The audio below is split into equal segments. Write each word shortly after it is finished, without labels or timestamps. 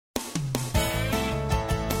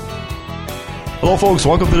Hello, folks.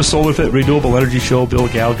 Welcome to the Solar Fit Renewable Energy Show. Bill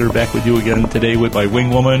Gallagher back with you again today with my wing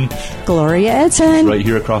woman, Gloria Edson. Right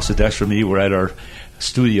here across the desk from me. We're at our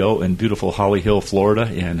studio in beautiful Holly Hill, Florida,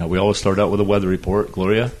 and we always start out with a weather report.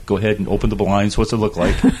 Gloria, go ahead and open the blinds. What's it look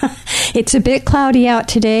like? It's a bit cloudy out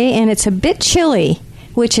today, and it's a bit chilly,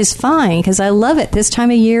 which is fine because I love it. This time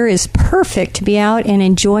of year is perfect to be out and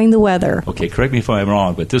enjoying the weather. Okay, correct me if I'm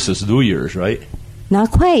wrong, but this is New Year's, right? Not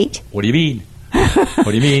quite. What do you mean? What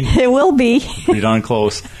do you mean? It will be. Pretty darn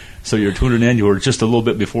close. So you're tuning in. You were just a little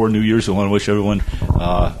bit before New Year's. So I want to wish everyone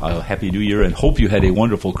a happy New Year and hope you had a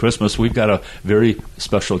wonderful Christmas. We've got a very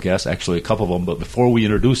special guest, actually a couple of them. But before we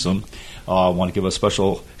introduce them, I want to give a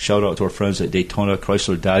special shout-out to our friends at Daytona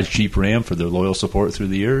Chrysler Dodge Jeep Ram for their loyal support through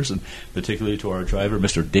the years, and particularly to our driver,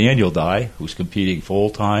 Mr. Daniel Dye, who's competing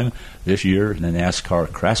full-time this year in the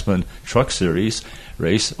NASCAR Craftsman Truck Series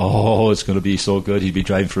race. Oh, it's going to be so good. He'd be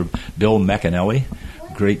driving for Bill McAnally.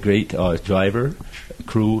 Great driver,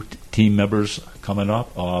 crew, team members coming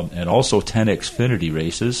up, and also 10 Xfinity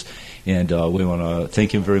races. And we want to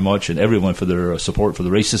thank him very much and everyone for their support for the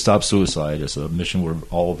Race to Stop Suicide. It's a mission we're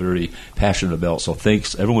all very passionate about. So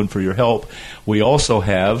thanks, everyone, for your help. We also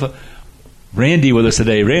have Randy with us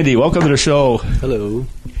today. Randy, welcome to the show. Hello.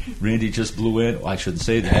 Randy just blew in. Well, I shouldn't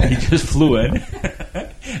say that. He just flew in.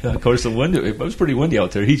 Of course, it was pretty windy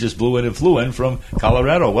out there. He just blew in and flew in from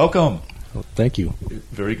Colorado. Welcome. Well, thank you.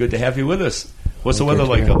 Very good to have you with us. What's the weather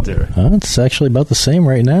like up there? It's actually about the same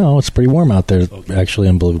right now. It's pretty warm out there, actually,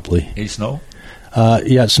 unbelievably. Any snow?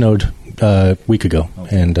 Yeah, it snowed a week ago,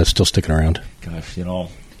 and still sticking around. Gosh,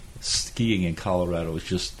 skiing in Colorado is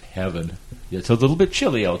just heaven. It's a little bit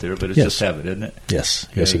chilly out there, but it's just heaven, isn't it? Yes,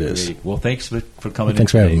 it is. Great. Well, thanks for coming in.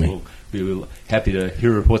 Thanks for having me. We'll be happy to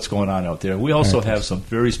hear what's going on out there. We also have some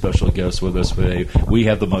very special guests with us today. We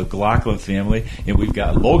have the McLaughlin family, and we've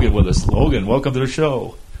got Logan with us. Logan, welcome to the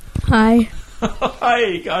show. Hi.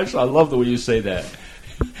 Hi, gosh, I love the way you say that.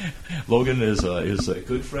 Logan is a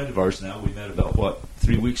good friend of ours now. We met about,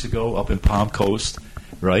 3 weeks ago up in Palm Coast,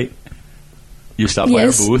 right? You stopped by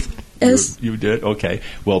our booth. Yes. You did? Okay.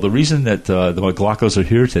 Well, the reason that the McLaughlins are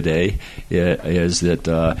here today is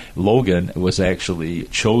that Logan was actually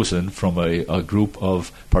chosen from a group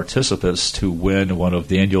of participants to win one of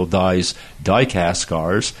Daniel Dye's die-cast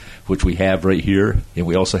cars, which we have right here. And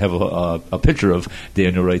we also have a picture of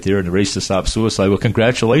Daniel right there in the Race to Stop Suicide. Well,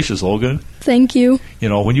 congratulations, Logan. Thank you.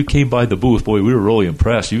 When you came by the booth, boy, we were really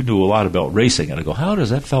impressed. You knew a lot about racing. And I go, how does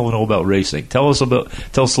that fellow know about racing? Tell us a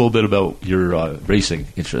little bit about your racing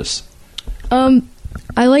interests.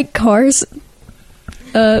 I like cars,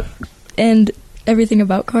 and everything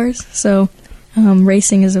about cars, so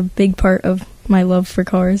racing is a big part of my love for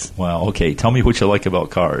cars. Wow, okay. Tell me what you like about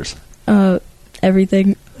cars.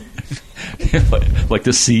 Everything. like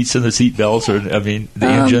the seats and the seat belts, or, the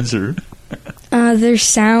engines, or... Their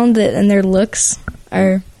sound and their looks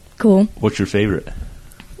are cool. What's your favorite?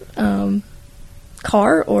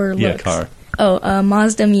 Car or looks? Yeah, car.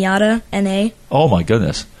 Mazda Miata NA. Oh, my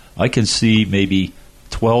goodness. I can see maybe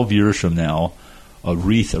 12 years from now a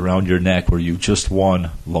wreath around your neck where you just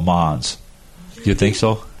won Le Mans. Do you think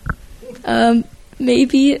so?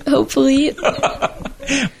 Maybe, hopefully.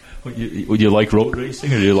 Would you like road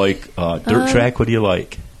racing or do you like dirt track? What do you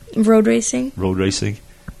like? Road racing. Road racing?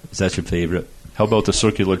 Is that your favorite? How about the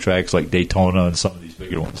circular tracks like Daytona and some of these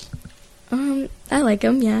bigger ones? I like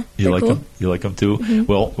them, yeah. You like cool. them? You like them too? Mm-hmm.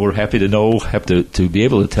 Well, we're happy to be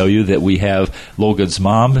able to tell you that we have Logan's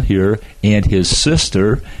mom here and his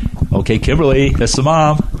sister. Okay, Kimberly, that's the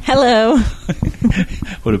mom. Hello.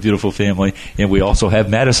 What a beautiful family. And we also have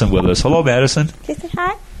Madison with us. Hello, Madison. Can you say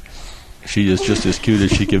hi? She is just as cute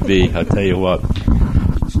as she can be, I'll tell you what.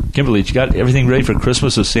 Kimberly, you got everything ready for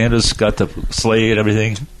Christmas? So Santa's got the sleigh and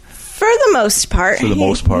everything? For the most part. For the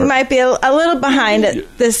most part. You might be a little behind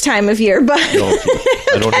at this time of year, but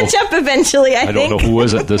it'll catch up eventually, I think. I don't know who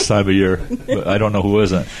isn't this time of year. But I don't know who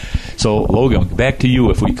isn't. So, Logan, back to you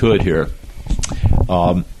if we could here.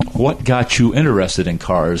 What got you interested in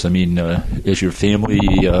cars? Is your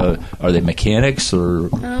family, are they mechanics or...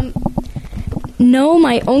 No,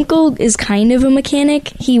 my uncle is kind of a mechanic.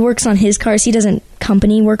 He works on his cars. He doesn't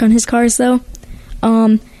company work on his cars, though.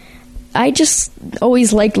 I just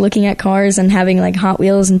always liked looking at cars and having Hot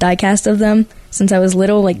Wheels and die-cast of them since I was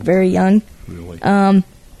little, very young. Really?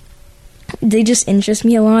 They just interest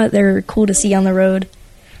me a lot. They're cool to see on the road,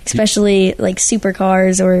 especially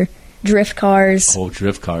supercars or drift cars. Oh,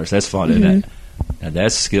 drift cars. That's fun, isn't it? And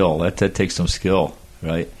that's skill. That takes some skill,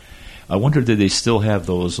 right? I wonder, did they still have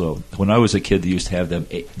those? When I was a kid, they used to have them,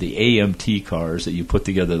 the AMT cars that you put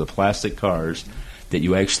together, the plastic cars that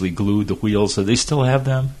you actually glued the wheels. Do they still have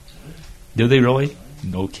them? Do they really?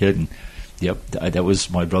 No kidding. Yep, that was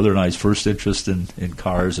my brother and I's first interest in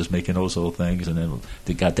cars, is making those little things, and then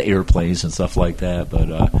they got the airplanes and stuff like that.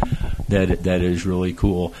 But that is really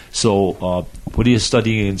cool. So, what are you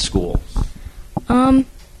studying in school?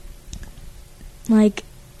 Like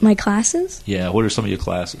my classes? Yeah, what are some of your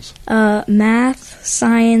classes? Math,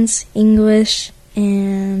 science, English,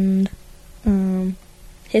 and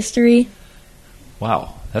history.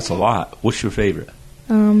 Wow, that's a lot. What's your favorite?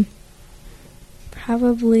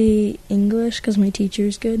 Probably English, because my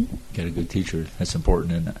teacher's good. Got a good teacher. That's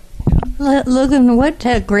important, isn't it? Logan, what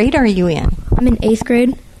grade are you in? I'm in 8th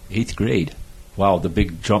grade. 8th grade. Wow, the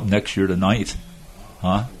big jump next year to 9th.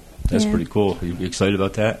 Huh? That's pretty cool. Are you excited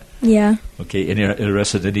about that? Yeah. Okay, any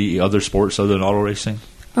interested in any other sports other than auto racing?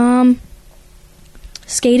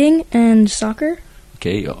 Skating and soccer.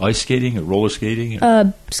 Okay, ice skating or roller skating?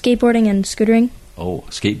 Skateboarding and scootering. Oh,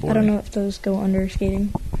 skateboarding. I don't know if those go under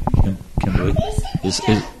skating. Kimberly,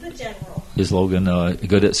 The general. is Logan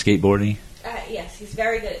good at skateboarding? Yes, he's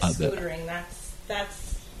very good at scootering.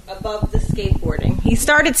 That's above the skateboarding. He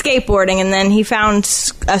started skateboarding, and then he found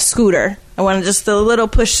a scooter. I wanted just a little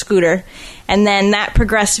push scooter, and then that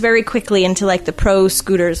progressed very quickly into like the pro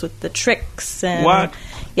scooters with the tricks. And what?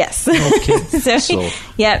 Yes. Okay.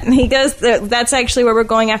 He goes. That's actually where we're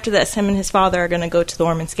going after this. Him and his father are going to go to the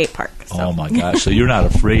Ormond Skate Park. So. Oh my gosh! So you're not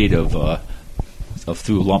afraid of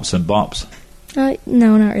through lumps and bumps?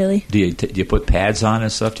 No, not really. Do you put pads on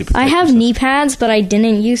and stuff? I have knee pads, but I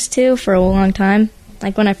didn't used to for a long time.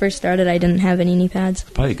 Like when I first started, I didn't have any knee pads.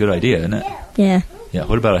 Probably a good idea, isn't it? Yeah. Yeah.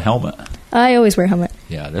 What about a helmet? I always wear a helmet.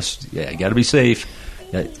 Yeah, you got to be safe.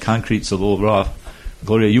 That concrete's a little rough.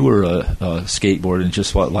 Gloria, you were skateboarding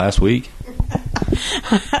just last week?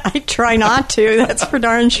 I try not to, that's for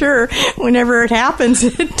darn sure. Whenever it happens,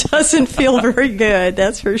 it doesn't feel very good,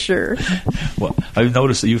 that's for sure. Well, I've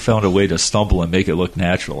noticed that you found a way to stumble and make it look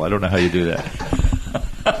natural. I don't know how you do that.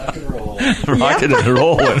 Rocking and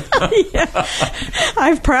rolling. Yeah.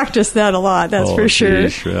 I've practiced that a lot, that's for sure.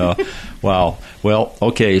 Geez, yeah. Wow. Well,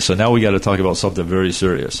 okay, so now we got to talk about something very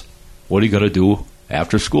serious. What are you going to do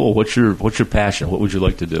after school? What's your passion? What would you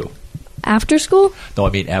like to do? After school? No,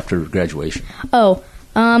 I mean after graduation. Oh,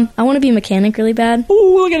 I want to be a mechanic really bad.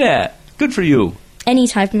 Oh, look at that. Good for you. Any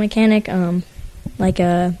type of mechanic, like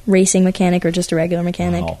a racing mechanic or just a regular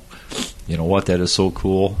mechanic. Wow. You know what? That is so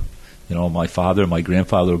cool. You know, my father and my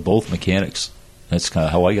grandfather are both mechanics. That's kind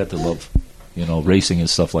of how I got to love, racing and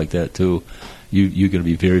stuff like that, too. You're going to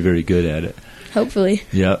be very, very good at it. Hopefully.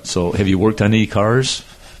 Yeah. So have you worked on any cars?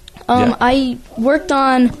 Yeah. I worked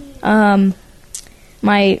on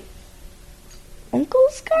my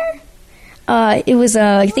uncle's car. It was,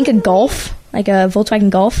 I think, a Golf, like a Volkswagen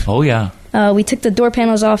Golf. Oh, yeah. We took the door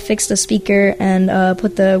panels off, fixed the speaker, and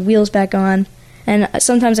put the wheels back on. And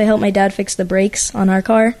sometimes I help my dad fix the brakes on our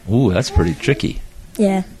car. Ooh, that's pretty tricky.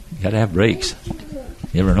 Yeah. You got to have brakes.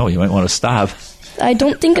 You never know. You might want to stop. I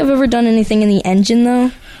don't think I've ever done anything in the engine,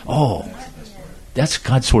 though. Oh,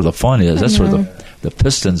 that's where the fun is. That's where the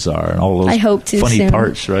pistons are and all those funny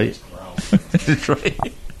parts, right? That's right.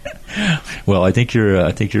 Well, I think you're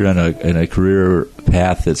in a career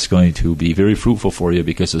path that's going to be very fruitful for you,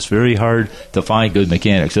 because it's very hard to find good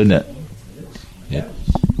mechanics, isn't it? Yeah.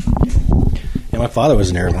 Yeah, my father was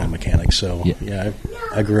an airline mechanic, so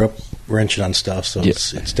I grew up wrenching on stuff, so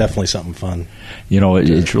it's definitely something fun.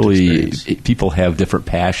 It's really people have different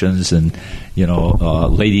passions, and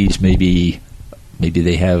ladies maybe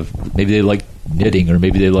they like knitting, or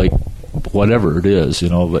maybe they like whatever it is,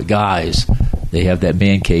 but guys, they have that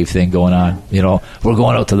man cave thing going on. We're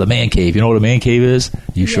going out to the man cave. You know what a man cave is?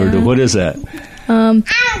 You sure do. What is that?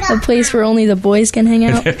 A place where only the boys can hang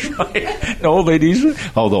out. That's right. No, ladies.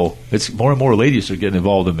 Although it's more and more ladies are getting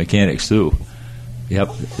involved in mechanics too. Yep,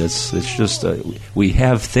 it's just we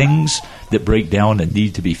have things that break down and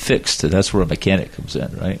need to be fixed. And that's where a mechanic comes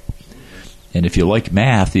in, right? And if you like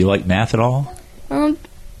math, do you like math at all?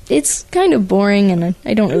 It's kind of boring, and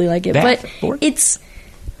I don't really like it. Math? But Boring? it's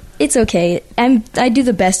okay. I do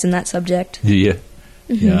the best in that subject. Do you?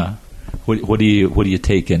 Mm-hmm. Yeah. What do you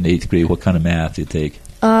take in 8th grade? What kind of math do you take?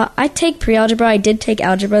 I take pre-algebra. I did take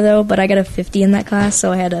algebra, though, but I got a 50 in that class,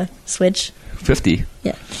 so I had to switch. 50?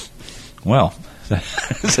 Yeah. Well,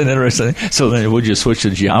 that's an interesting thing. So then would you switch to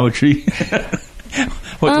geometry?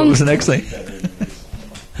 What was the next thing?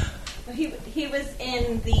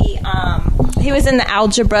 He was in the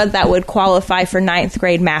algebra that would qualify for 9th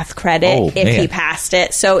grade math credit if he passed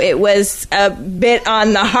it. So it was a bit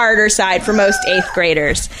on the harder side for most 8th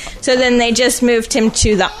graders. So then they just moved him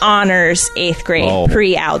to the honors 8th grade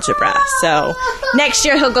pre-algebra. So next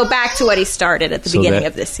year he'll go back to what he started at the beginning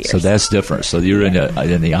of this year. So that's different. So you're in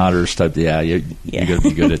the honors type. Yeah, you're going to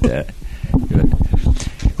be good at that.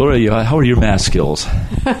 Gloria, how are your math skills?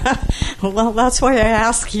 Well, that's why I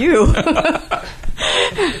ask you.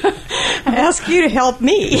 I ask you to help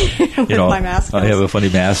me with my math skills. I have a funny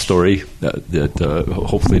math story that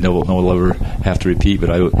hopefully no one will ever have to repeat,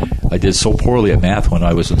 but I did so poorly at math when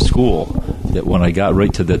I was in school that when I got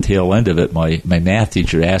right to the tail end of it, my math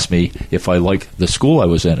teacher asked me if I liked the school I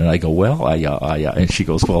was in, and I go, well, and she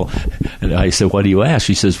goes, well, and I said, why do you ask?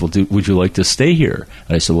 She says, well, would you like to stay here?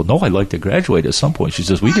 And I said, well, no, I'd like to graduate at some point. She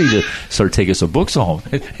says, we need to start taking some books home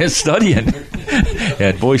and studying.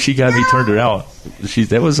 And boy, she got me turned around.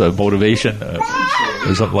 That was a motivation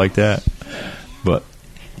or something like that. But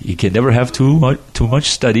you can never have too much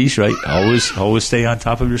studies, right? Always stay on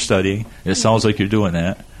top of your studying. It sounds like you're doing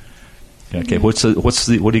that. Okay, what are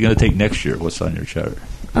you going to take next year? What's on your chart?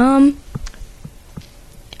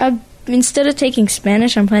 Instead of taking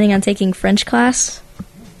Spanish, I'm planning on taking French class.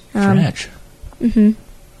 French? Mm-hmm.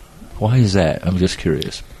 Why is that? I'm just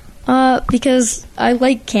curious. Because I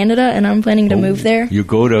like Canada, and I'm planning to move there. You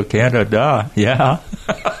go to Canada, yeah.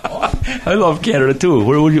 I love Canada too.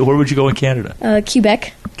 Where would you go in Canada?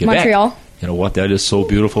 Quebec, Montreal. You know what? That is so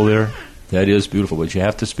beautiful there. That is beautiful, but you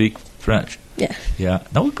have to speak French. Yeah. Yeah.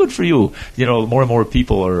 No, good for you. You know, more and more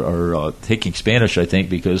people are taking Spanish, I think,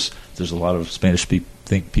 because there's a lot of Spanish speaking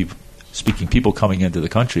people coming into the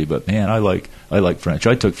country. But man, I like French.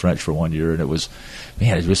 I took French for 1 year, and it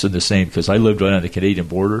wasn't the same because I lived right on the Canadian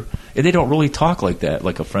border, and they don't really talk like that,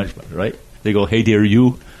 like a Frenchman, right? They go, "Hey, dear,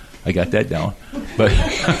 you." I got that down, but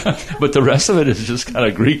but the rest of it is just kind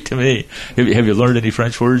of Greek to me. Have you learned any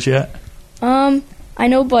French words yet? I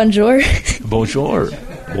know bonjour. Bonjour.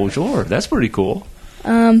 That's pretty cool.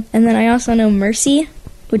 And then I also know merci,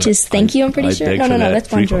 which is thank you. I'm pretty sure. No, that's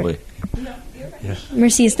bonjour. Yeah.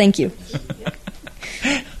 Merci is thank you.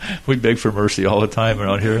 We beg for mercy all the time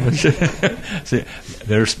around here.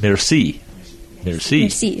 Merci.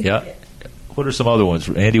 Yeah. What are some other ones,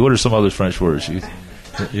 Andy? What are some other French words?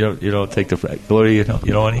 You don't take the Gloria.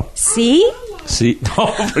 You know any? See?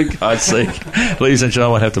 Oh, for God's sake, ladies and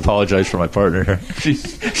gentlemen, I have to apologize for my partner here.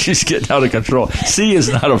 She's getting out of control. See is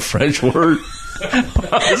not a French word.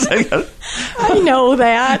 I know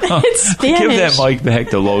that. It's Spanish. Give that mic back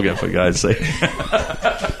to Logan, for God's sake.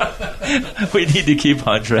 We need to keep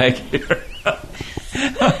on track here.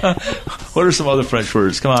 What are some other French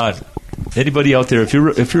words? Come on. Anybody out there, if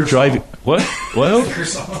you're driving, what?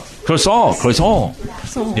 Croissant.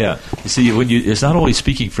 Yeah. You see, it's not only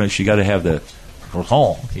speaking French, you got to have the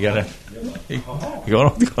croissant. You got to.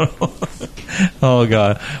 Oh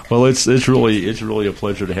God. Well, it's really a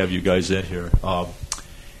pleasure to have you guys in here. I'd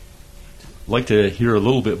like to hear a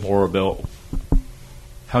little bit more about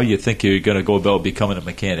how you think you're going to go about becoming a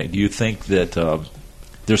mechanic. Do you think that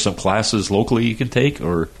there's some classes locally you can take,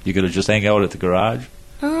 or you're going to just hang out at the garage?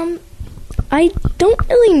 I don't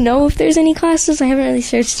really know if there's any classes. I haven't really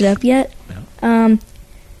searched it up yet. Yeah.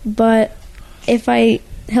 But if I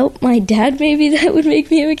help my dad, maybe that would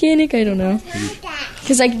make me a mechanic. I don't know.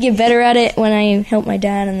 Because I could get better at it when I help my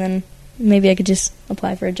dad, and then maybe I could just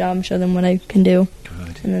apply for a job and show them what I can do.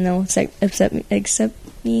 Good. And then they'll accept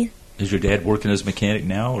me. Is your dad working as a mechanic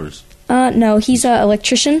now, or? No, he's an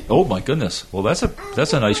electrician. Oh my goodness! Well, that's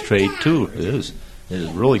a nice trade too. It is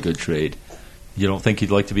a really good trade. You don't think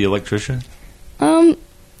you'd like to be an electrician?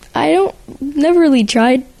 I never really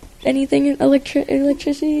tried anything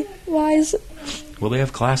electricity wise. Well, they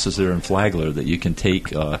have classes there in Flagler that you can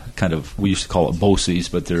take. We used to call it BOCES,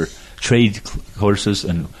 but they're trade courses,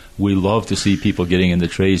 and we love to see people getting into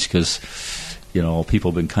trades because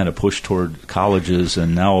people have been kind of pushed toward colleges,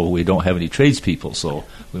 and now we don't have any tradespeople, so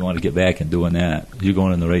we want to get back and doing that. You're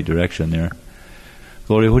going in the right direction there.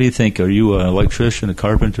 Gloria, what do you think? Are you an electrician, a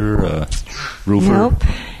carpenter, a roofer? Nope.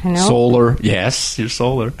 Solar? Yes, you're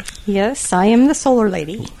solar. Yes, I am the solar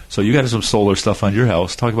lady. So you got some solar stuff on your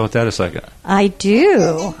house. Talk about that a second. I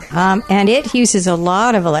do. And it uses a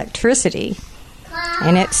lot of electricity.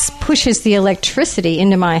 And it pushes the electricity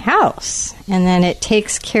into my house. And then it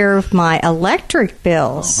takes care of my electric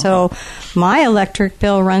bill. Uh-huh. So my electric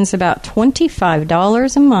bill runs about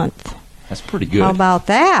 $25 a month. That's pretty good. How about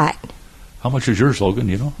that? How much is yours, Logan?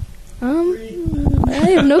 You know? I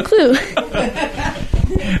have no clue. About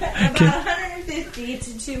 150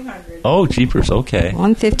 to 200. Oh, jeepers! Okay.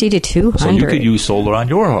 150 to 200. So you could use solar on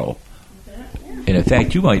your home, and in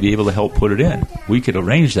fact, you might be able to help put it in. We could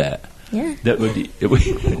arrange that. Yeah. That would.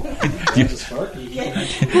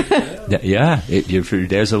 If your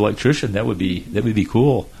dad's an electrician, that would be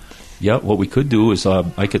cool. Yeah. What we could do is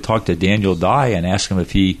I could talk to Daniel Dye and ask him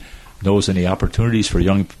if he knows any opportunities for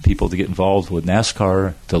young people to get involved with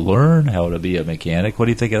NASCAR to learn how to be a mechanic. What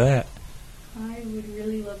do you think of that? I would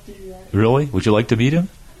really really love to do that. Really? Would you like to meet him?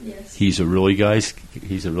 Yes. He's a really nice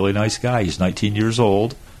guy. He's 19 years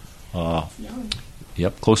old. Young.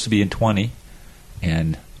 Yep, close to being 20,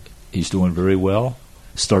 and he's doing very well.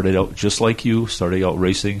 Started out just like you, started out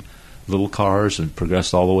racing little cars and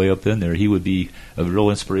progressed all the way up in there. He would be a real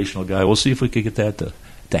inspirational guy. We'll see if we could get that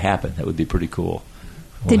to happen. That would be pretty cool.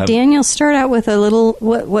 Did Daniel start out with a little?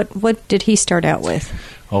 What did he start out with?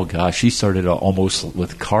 Oh gosh, he started out almost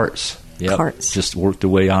with carts. Yep. Carts. Just worked the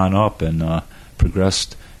way on up and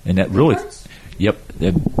progressed, and that really. Carts? Yep.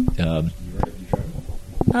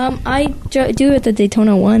 I do at the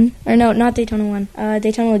Daytona 1. Or no, not Daytona 1.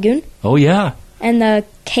 Daytona Lagoon. Oh yeah. And the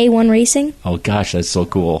K1 Racing. Oh gosh, that's so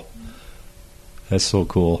cool. That's so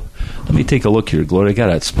cool. Let me take a look here, Gloria. I got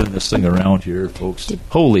to spin this thing around here, folks.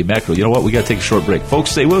 Holy mackerel. You know what? We got to take a short break.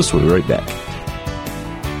 Folks, stay with us. We'll be right back.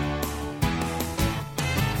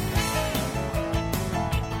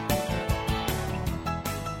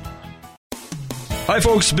 Hi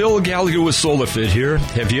folks, Bill Gallagher with SolarFit here.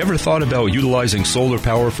 Have you ever thought about utilizing solar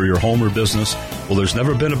power for your home or business? Well, there's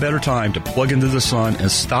never been a better time to plug into the sun and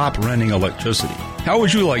stop renting electricity. How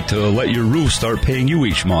would you like to let your roof start paying you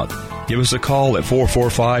each month? Give us a call at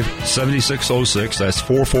 445-7606. That's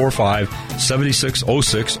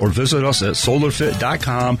 445-7606. Or visit us at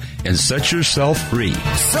solarfit.com and set yourself free.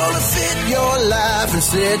 SolarFit your life and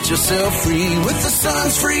set yourself free with the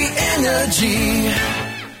sun's free energy.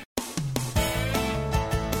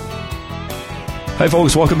 Hi,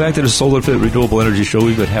 folks. Welcome back to the SolarFit Renewable Energy Show.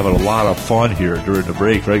 We've been having a lot of fun here during the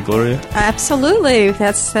break, right, Gloria? Absolutely.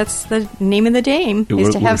 That's the name of the game,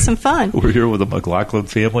 is to have some fun. We're here with the McLaughlin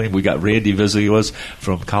family. We got Randy visiting us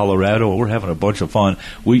from Colorado. We're having a bunch of fun.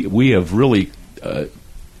 We have really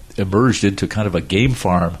emerged into kind of a game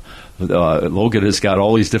farm. Logan has got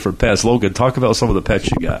all these different pets. Logan, talk about some of the pets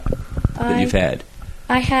you got that you've had.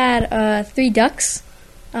 I had 3 ducks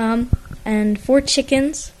and 4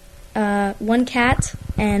 chickens. 1 cat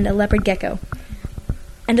and a leopard gecko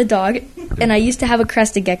and a dog, and I used to have a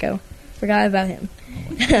crested gecko. Forgot about him.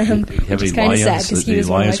 Have any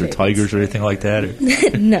lions or tigers or anything like that? Or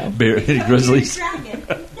no. Any grizzlies?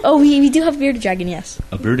 Oh, we do have a bearded dragon. Yes.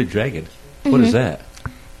 A bearded dragon. What is that?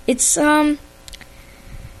 It's kind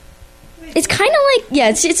of like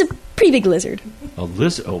it's a pretty big lizard. A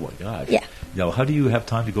lizard? Oh my gosh. Yeah. Now, how do you have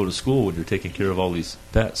time to go to school when you're taking care of all these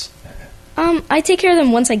pets? I take care of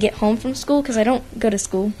them once I get home from school because I don't go to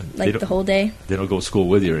school the whole day. They don't go to school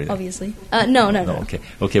with you or anything? Obviously. No.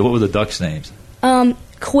 Okay, what were the ducks' names?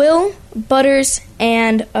 Quill, Butters,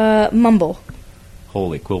 and Mumble.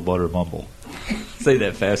 Holy, Quill, Butter, Mumble. Say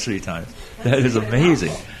that fast 3 times. That is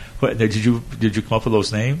amazing. What, did you come up with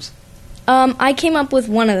those names? I came up with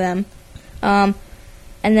one of them.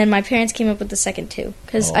 And then my parents came up with the second 2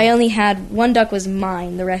 because I only had 1 duck was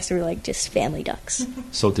mine. The rest were like just family ducks.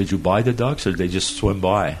 So did you buy the ducks or did they just swim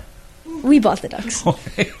by? We bought the ducks.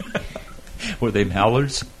 Were they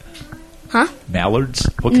mallards? Huh? Mallards?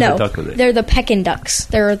 What kind of duck were they? They're the Pekin ducks.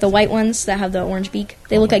 They're the white ones that have the orange beak.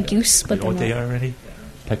 They look like goose, but you know what they are already?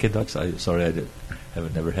 Pekin ducks? I've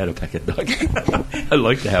never had a Pekin duck. I'd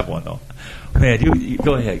like to have one though. Man, you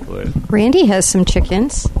go ahead, Claire. Randy has some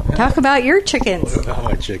chickens. Talk about your chickens. What about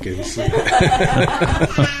my chickens?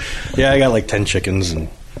 Yeah, I got like 10 chickens and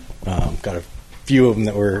got a few of them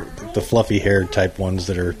that were the fluffy hair type ones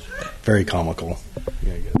that are very comical.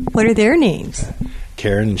 What are their names?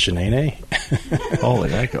 Karen and Shanae. Holy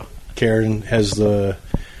mackerel. Karen has the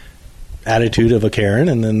attitude of a Karen,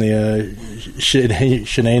 and then the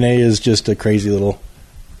Shanae is just a crazy little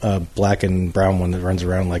black and brown one that runs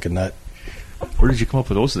around like a nut. Where did you come up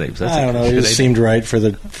with those names? I don't know. It just seemed right for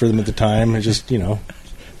them at the time. It just, threw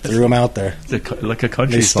them out there. Like a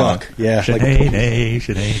country they song. Stuck. Yeah.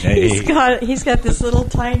 Shanae. He's got this little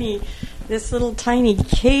tiny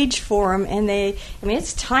cage for them, and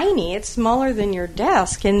it's tiny. It's smaller than your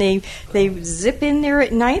desk, and they zip in there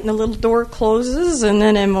at night, and the little door closes, and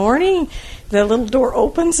then in the morning, the little door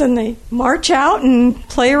opens, and they march out and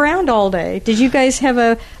play around all day. Did you guys have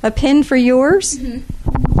a pen for yours? Mm-hmm.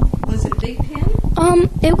 Was it a big pen?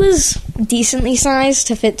 It was decently sized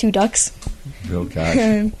to fit 2 ducks. Oh gosh.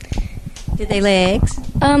 Did they lay eggs?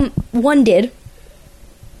 1 did.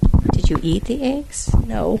 Did you eat the eggs?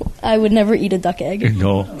 No, I would never eat a duck egg.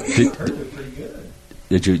 No.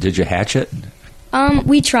 Did you hatch it?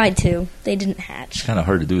 We tried to. They didn't hatch. It's kind of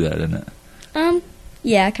hard to do that, isn't it?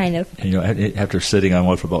 Yeah, kind of. And, after sitting on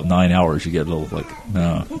one for about 9 hours, you get a little like,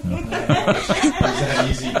 no. Was that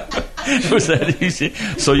easy? Was that easy?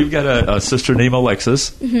 So you've got a sister named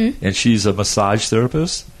Alexis, and she's a massage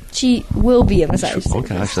therapist? She will be a massage therapist. Oh,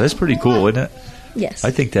 gosh, that's pretty cool, isn't it? Yes. I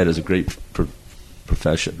think that is a great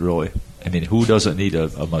profession, really. I mean, who doesn't need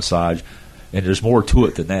a massage? And there's more to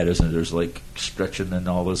it than that, isn't there? There's like stretching and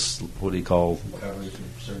all this, what do you call?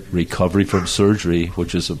 Recovery from surgery,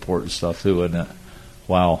 which is important stuff too, isn't it?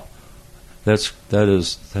 Wow. That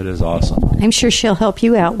is awesome. I'm sure she'll help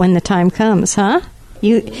you out when the time comes, huh?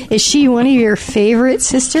 Is she one of your favorite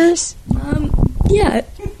sisters? Yeah.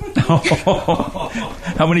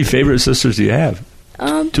 How many favorite sisters do you have?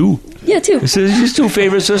 2. Yeah, 2. It's just 2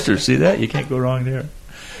 favorite sisters. See that? You can't go wrong there.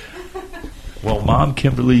 Well, Mom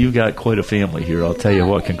Kimberly, you got quite a family here. I'll tell you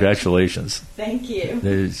what. Congratulations. Thank you.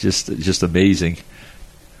 It's just amazing.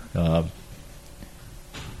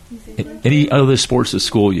 Any other sports at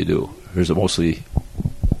school you do? Or is it mostly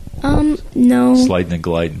no. sliding and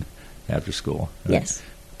gliding after school? Right? Yes.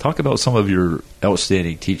 Talk about some of your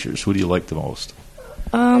outstanding teachers. Who do you like the most?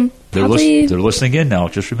 They're listening in now.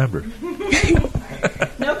 Just remember.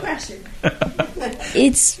 No pressure.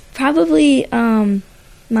 It's probably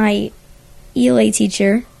my ELA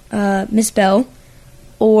teacher, Miss Bell,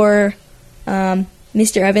 or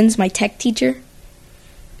Mr. Evans, my tech teacher.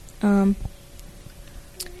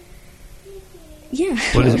 Yeah.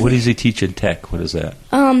 What does he teach in tech? What is that?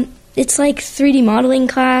 It's like 3D modeling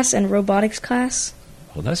class and robotics class.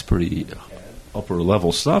 Well, that's pretty upper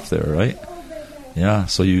level stuff there, right? Yeah,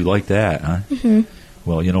 so you like that, huh? Mm-hmm.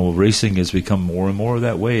 Well, racing has become more and more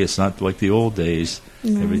that way. It's not like the old days.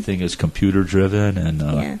 No. Everything is computer driven,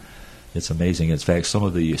 and it's amazing. In fact, some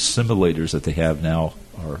of the simulators that they have now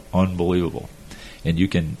are unbelievable. And you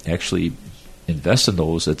can actually invest in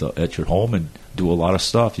those at your home and do a lot of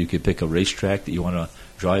stuff. You could pick a racetrack that you want to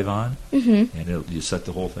drive on, and you set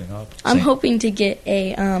the whole thing up. I'm hoping to get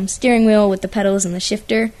a steering wheel with the pedals and the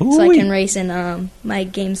shifter, so I can race in my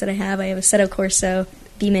games that I have. I have a Assetto Corsa,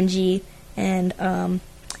 BeamNG, and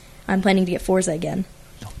I'm planning to get Forza again.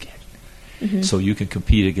 Okay. Mm-hmm. So you can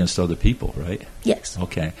compete against other people, right? Yes.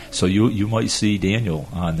 Okay. So you might see Daniel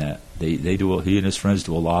on that. They do. He and his friends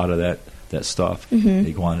do a lot of that stuff. Mm-hmm.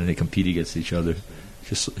 They go on and they compete against each other.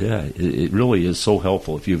 It really is so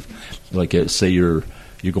helpful. If you've, say you're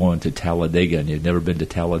going to Talladega and you've never been to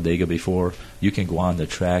Talladega before, you can go on the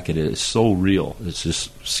track and it is so real. It's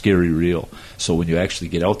just scary real. So when you actually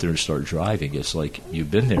get out there and start driving, it's like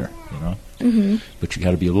you've been there, Mm-hmm. But you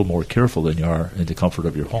got to be a little more careful than you are in the comfort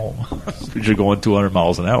of your home because you're going 200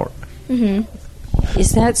 miles an hour. Mm-hmm.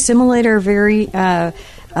 Is that simulator very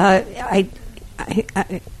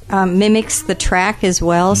mimics the track as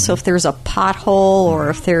well? So if there's a pothole or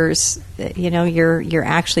if there's, you're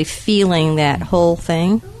actually feeling that whole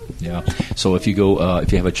thing? Yeah. So if you go,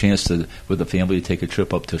 if you have a chance with the family to take a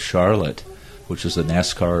trip up to Charlotte, which is a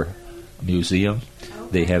NASCAR museum,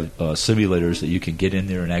 they have simulators that you can get in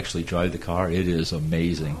there and actually drive the car. It is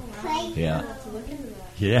amazing. Yeah.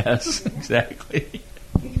 Yes, exactly.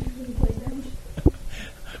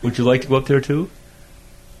 Would you like to go up there too?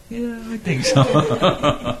 Yeah, I think so.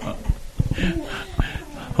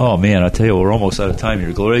 Oh, man, I tell you, we're almost out of time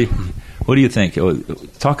here. Glory, what do you think?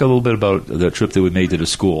 Talk a little bit about the trip that we made to the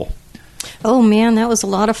school. Oh, man, that was a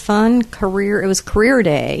lot of fun. It was career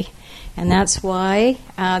day, and that's why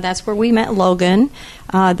that's where we met Logan.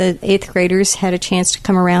 The 8th graders had a chance to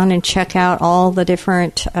come around and check out all the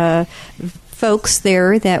different folks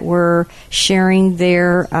there that were sharing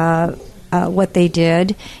their what they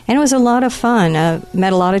did, and it was a lot of fun.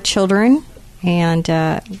 Met a lot of children and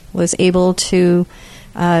was able to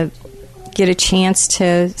get a chance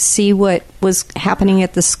to see what was happening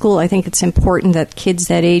at the school. I think it's important that kids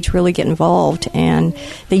that age really get involved, and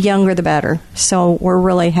the younger the better. So we're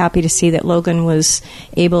really happy to see that Logan was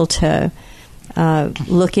able to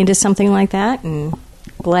look into something like that, and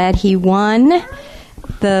glad he won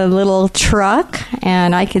the little truck,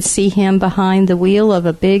 and I could see him behind the wheel of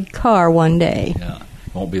a big car one day. Yeah,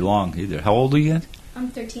 won't be long either. How old are you again? I'm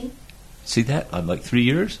 13. See that? Like 3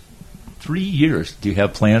 years? 3 years. Do you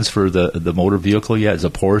have plans for the motor vehicle yet? Is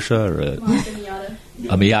it a Porsche or a Miata?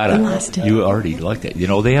 A Miata. You already like that.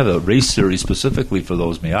 They have a race series specifically for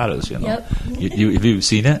those Miatas. Yep. Have you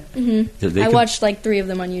seen it? Mm-hmm. I watched like 3 of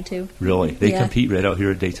them on YouTube. Really? They compete right out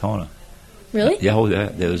here in Daytona. Really? Yeah.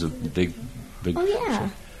 There's a big. Oh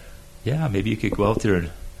yeah. Yeah, maybe you could go out there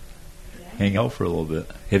and hang out for a little bit.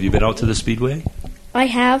 Have you been out to the Speedway? I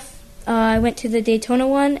have. I went to the Daytona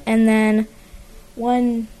one, and then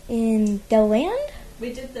one in DeLand.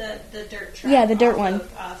 We did the dirt track. Yeah, the dirt one.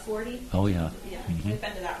 40. Oh, yeah. Yeah, we've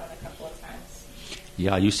been to that one a couple of times.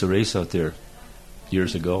 Yeah, I used to race out there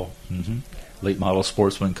years ago. Mm-hmm. Late model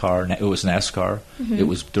sportsman car. It was NASCAR. Mm-hmm. It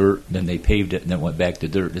was dirt, then they paved it, and then went back to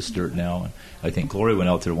dirt. It's dirt now. And I think Gloria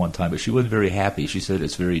went out there one time, but she wasn't very happy. She said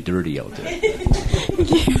it's very dirty out there.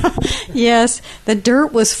 Yeah. Yes, the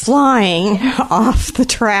dirt was flying off the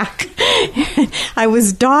track. I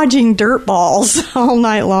was dodging dirt balls all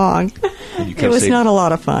night long. It was not a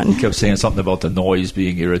lot of fun. You kept saying something about the noise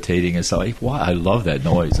being irritating and stuff. Like, wow, I love that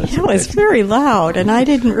noise. It was very loud, and I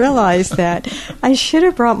didn't realize that. I should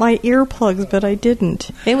have brought my earplugs, but I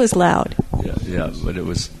didn't. It was loud. Yeah, but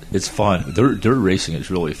it's fun. Dirt racing is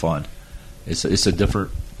really fun. It's a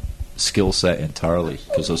different skill set entirely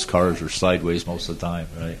because those cars are sideways most of the time,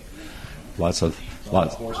 right? Lots of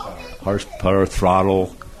horsepower,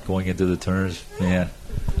 throttle going into the turns. Man,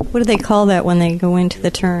 what do they call that when they go into the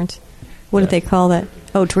turns? What do they call that?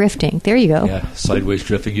 Oh, drifting. There you go. Yeah, sideways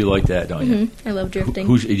drifting. You like that, don't you? I love drifting.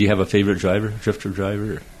 Do you have a favorite drifter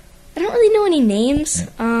driver? Or? I don't really know any names.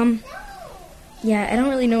 Yeah. I don't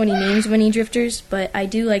really know any names of any drifters, but I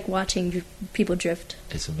do like watching people drift.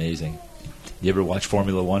 It's amazing. You ever watch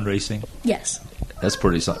Formula One racing? Yes. That's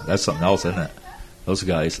something else, isn't it? Those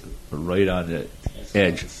guys are right on the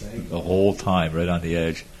edge the whole time, right on the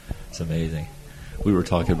edge. It's amazing. We were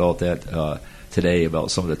talking about that today,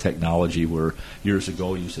 about some of the technology where years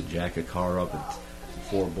ago you used to jack a car up and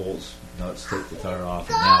 4 bolts, nuts, take the tire off,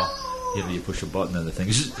 and now you push a button and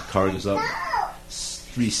the car goes up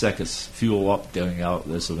 3 seconds, fuel up, going out.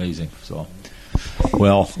 That's amazing. So,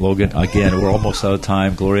 well, Logan, again, we're almost out of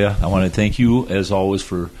time. Gloria, I want to thank you as always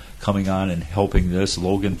for coming on and helping this.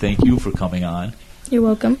 Logan, thank you for coming on. You're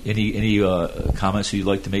welcome. Any comments you'd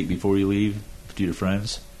like to make before you leave to your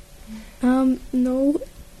friends? No.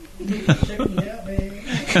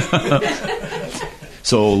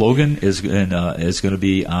 So Logan is going to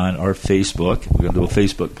be on our Facebook. We're going to do a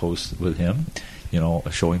Facebook post with him,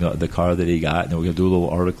 showing the car that he got, and then we're going to do a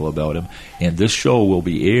little article about him. And this show will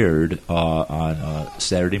be aired on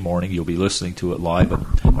Saturday morning. You'll be listening to it live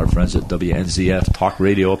on our friends at WNZF Talk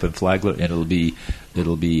Radio up in Flagler, and it'll be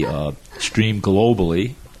streamed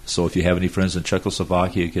globally. So if you have any friends in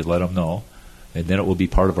Czechoslovakia, you could let them know. And then it will be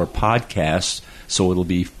part of our podcast, so it'll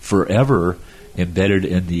be forever embedded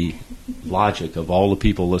in the logic of all the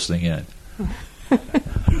people listening in.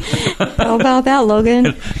 How about that, Logan?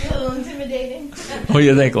 A little intimidating. What do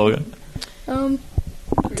you think, Logan?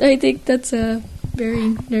 I think that's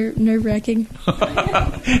very nerve-wracking.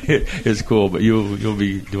 It's cool, but you'll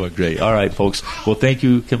be doing great. All right, folks. Well, thank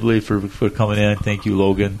you, Kimberly, for coming in. Thank you,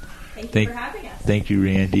 Logan. Thank you for having us. Thank you,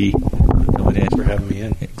 Randy, for coming in. For having me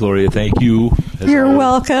in. Gloria, thank you. You're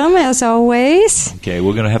welcome, as always. Okay,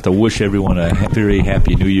 we're going to have to wish everyone a very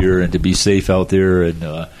happy New Year and to be safe out there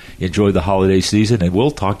and enjoy the holiday season. And we'll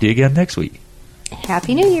talk to you again next week.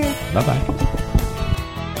 Happy New Year. Bye-bye.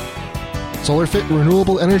 SolarFit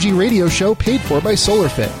Renewable Energy Radio Show paid for by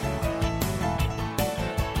SolarFit.